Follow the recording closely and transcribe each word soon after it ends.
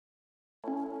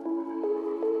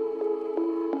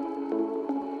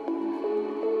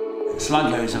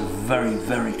Sligo is a very,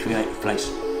 very creative place,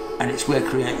 and it's where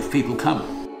creative people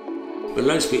come. But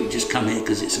loads of people just come here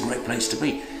because it's a great place to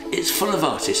be. It's full of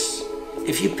artists.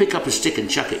 If you pick up a stick and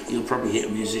chuck it, you'll probably hit a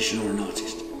musician or an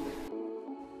artist.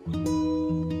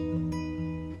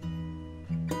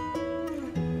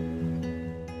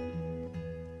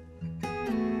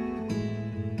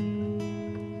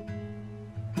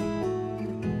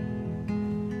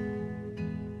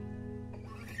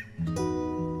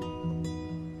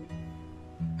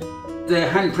 They're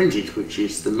hand printed, which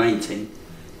is the main thing,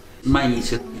 mainly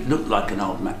to look like an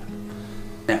old map.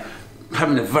 Now,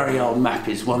 having a very old map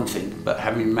is one thing, but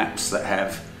having maps that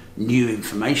have new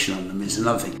information on them is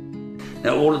another thing.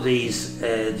 Now, all of these,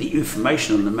 the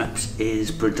information on the maps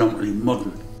is predominantly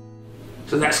modern.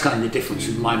 So that's kind of the difference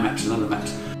with my maps and other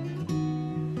maps.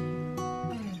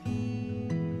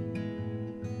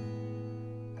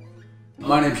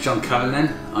 My name's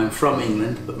Callanan. I'm from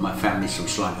England, but my family's from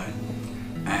Sligo.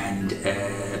 And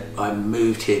I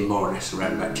moved here more or less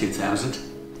around about 2000.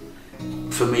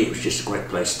 For me, it was just a great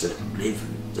place to live,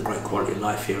 the great quality of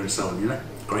life here and so on, you know,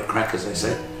 great crack, as they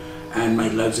say, and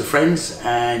made loads of friends.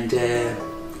 And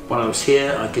while I was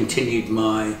here, I continued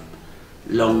my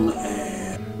long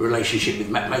relationship with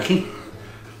map making.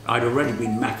 I'd already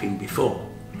been mapping before,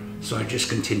 so I just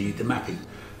continued the mapping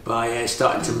by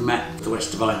starting to map the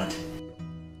west of Ireland.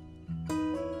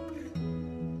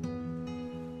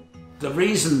 The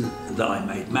reason that I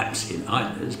made maps in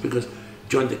Ireland is because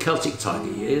during the Celtic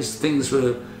Tiger years, things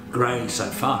were growing so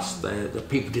fast that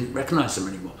people didn't recognise them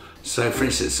anymore. So, for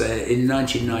instance, in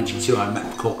 1992, I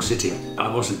mapped Cork City.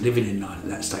 I wasn't living in Ireland at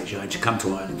that stage. I had to come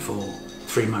to Ireland for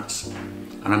 3 months,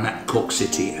 and I mapped Cork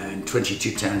City and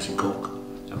 22 towns in Cork,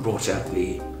 and brought out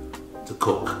the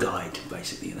Cork Guide,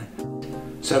 basically, you know.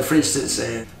 So, for instance,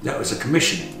 that was a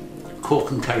commission.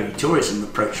 Cork and Kerry Tourism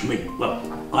approached me. Well,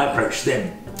 I approached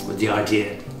them with the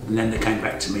idea, and then they came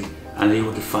back to me and they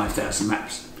ordered 5,000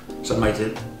 maps. So I made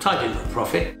a tidy little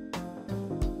profit.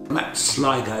 I mapped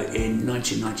Sligo in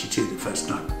 1992 the first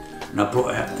time, and I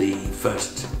brought out the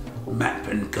first map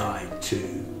and guide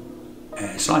to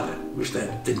Sligo, which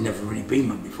there'd never really been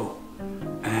one before.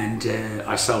 And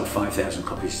I sold 5,000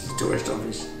 copies to the tourist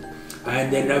office.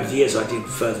 And then over the years I did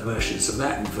further versions of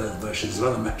that and further versions of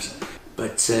other maps.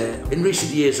 But in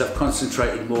recent years I've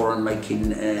concentrated more on making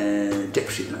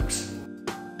decorative maps.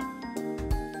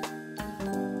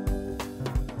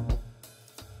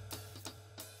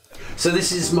 So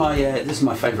this is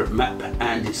my favourite map,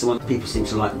 and it's the one that people seem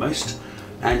to like most,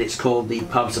 and it's called the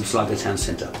Pubs of Sligo Town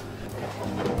Centre.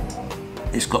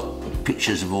 It's got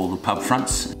pictures of all the pub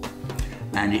fronts,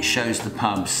 and it shows the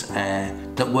pubs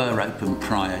that were open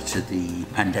prior to the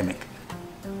pandemic.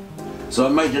 So I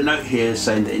made a note here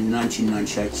saying that in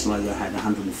 1998 Sligo had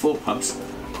 104 pubs,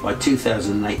 by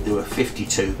 2008 there were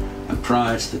 52, and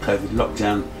prior to the COVID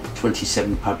lockdown,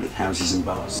 27 public houses and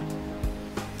bars.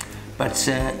 But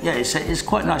yeah, it's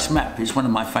quite a nice map. It's one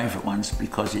of my favourite ones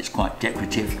because it's quite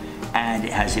decorative and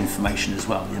it has information as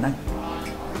well, you know.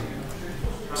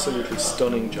 Absolutely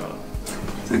stunning, John.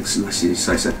 Thanks, nice of you to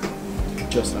say so.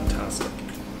 Just fantastic.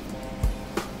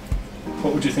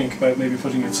 What would you think about maybe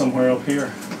putting it somewhere up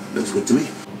here? Looks good to me.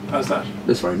 How's that?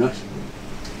 That's very nice.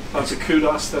 That's a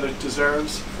kudos that it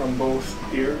deserves from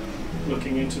both here,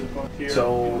 looking into the pub here.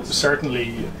 So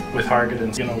certainly with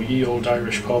Hargadon's, you know, ye old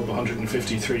Irish pub,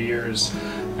 153 years,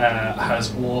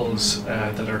 has walls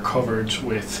that are covered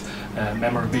with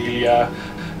memorabilia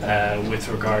with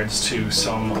regards to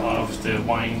some of the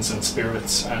wines and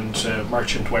spirits and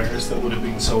merchant wares that would have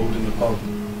been sold in the pub.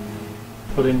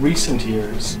 But in recent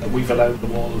years, we've allowed the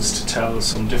walls to tell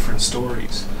some different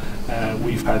stories.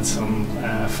 We've had some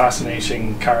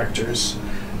fascinating characters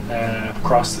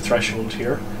across the threshold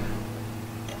here.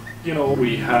 You know,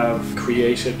 we have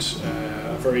created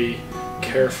a very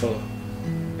careful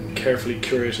and carefully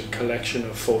curated collection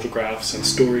of photographs and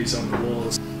stories on the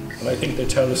walls. And I think they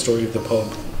tell the story of the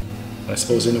pub. I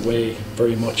suppose in a way,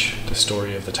 very much the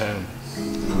story of the town.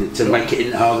 To make it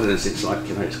in Hargadon's, it's like,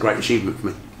 you know, it's a great achievement for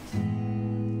me.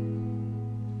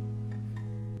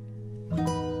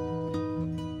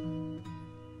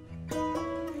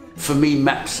 For me,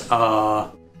 maps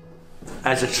are,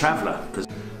 as a traveller, because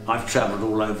I've travelled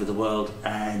all over the world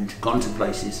and gone to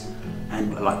places,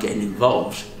 and I like getting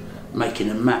involved. Making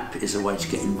a map is a way to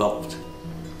get involved,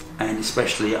 and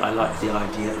especially I like the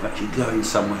idea of actually going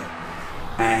somewhere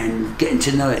and getting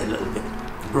to know it a little bit,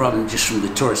 rather than just from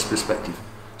the tourist perspective.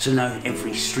 So knowing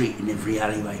every street and every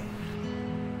alleyway.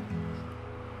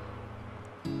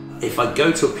 If I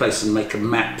go to a place and make a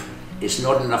map, it's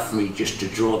not enough for me just to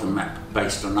draw the map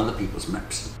based on other people's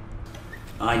maps.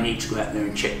 I need to go out there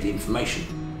and check the information.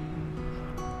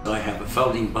 I have a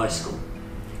folding bicycle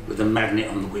with a magnet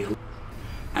on the wheel,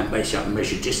 and basically I can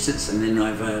measure distance, and then I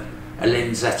have a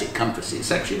lensatic compass.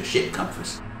 It's actually a ship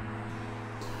compass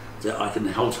that I can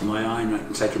hold to my eye and I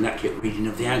can take an accurate reading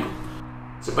of the angle.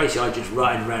 So basically I just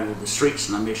ride around all the streets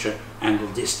and I measure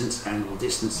angle, distance, angle,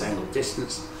 distance, angle,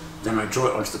 distance. Then I draw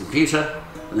it onto the computer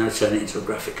and then I turn it into a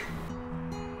graphic.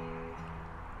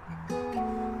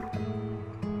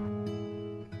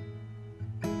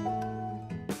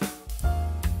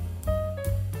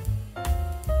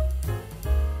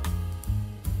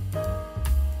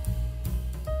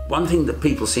 One thing that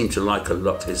people seem to like a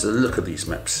lot is the look of these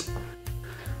maps.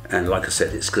 And like I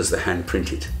said, it's because they're hand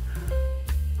printed.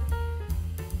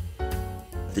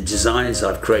 The designs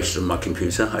I've created on my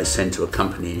computer, I send to a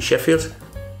company in Sheffield,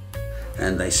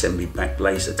 and they send me back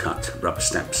laser cut rubber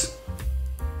stamps.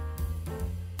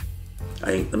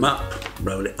 I ink them up,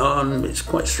 roll it on, it's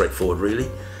quite straightforward really,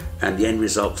 and the end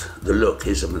result, the look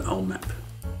is of an old map.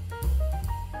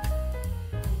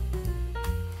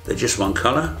 They're just one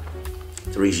colour,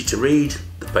 they're easy to read,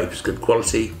 the paper's good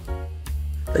quality,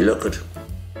 they look good.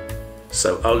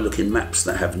 So I'll look in maps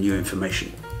that have new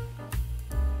information.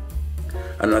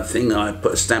 Another thing, I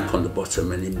put a stamp on the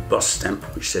bottom, an embossed stamp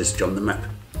which says John the Map.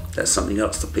 That's something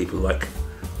else that people like.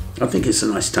 I think it's a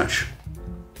nice touch.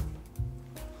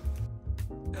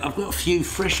 I've got a few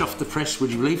fresh off the press, would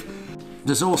you believe?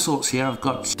 There's all sorts here. I've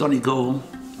got Donegal,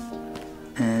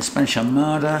 Spanish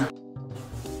Armada,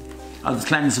 the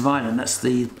Clannans of Ireland.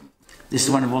 This is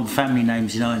one of all the family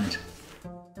names in Ireland.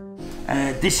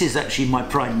 This is actually my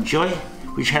pride and joy,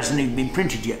 which hasn't even been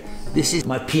printed yet. This is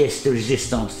my pièce de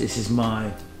résistance. This is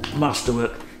my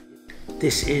masterwork.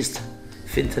 This is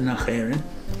Finta nach Éireann,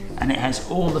 and it has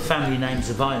all the family names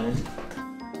of Ireland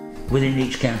within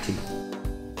each county.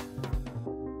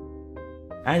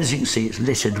 As you can see, it's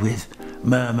littered with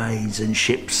mermaids and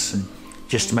ships, and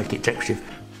just to make it decorative.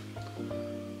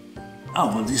 Oh,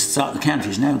 well, this start the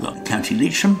counties now. We've got County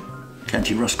Leitrim,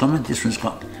 County Roscommon. This one's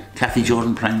got Cathy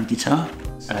Jordan playing the guitar,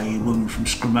 a woman from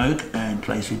Scramogue and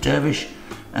plays with Dervish,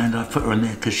 and I've put her in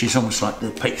there because she's almost like the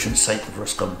patron saint of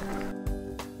Roscommon.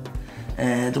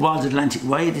 The Wild Atlantic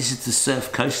Way, this is the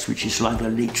Surf Coast, which is Sligo,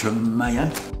 Leitrim,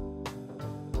 Mayo.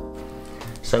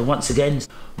 So once again,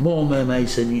 more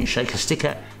mermaids than you can shake a stick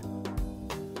at.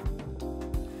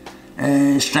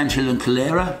 Strandhill and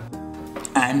Calera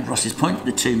and Ross's Point,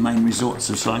 the two main resorts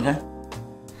of Sligo.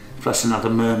 Plus another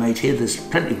mermaid here, there's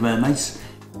plenty of mermaids.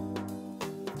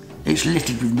 It's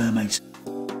littered with mermaids.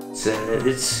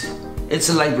 It's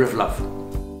a labour of love.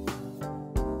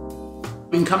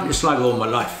 I've been coming to Sligo all my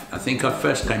life. I think I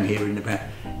first came here in about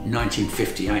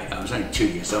 1958. I was only 2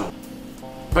 years old.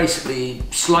 Basically,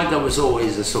 Sligo was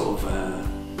always a sort of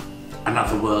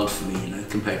another world for me, you know,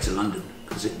 compared to London,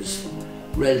 because it was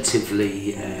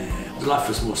relatively, life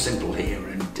was more simple here,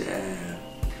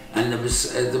 and there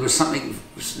was something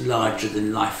larger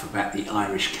than life about the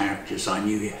Irish characters I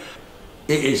knew here.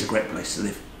 It is a great place to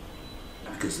live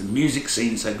because the music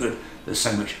scene's so good, there's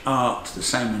so much art, there's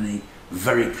so many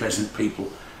very pleasant people,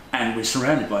 and we're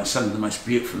surrounded by some of the most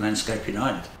beautiful landscape in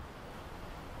Ireland.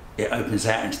 It opens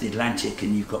out into the Atlantic,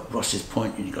 and you've got Ross's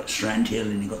Point, and you've got Strandhill,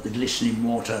 and you've got the glistening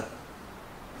water.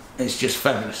 It's just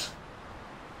fabulous.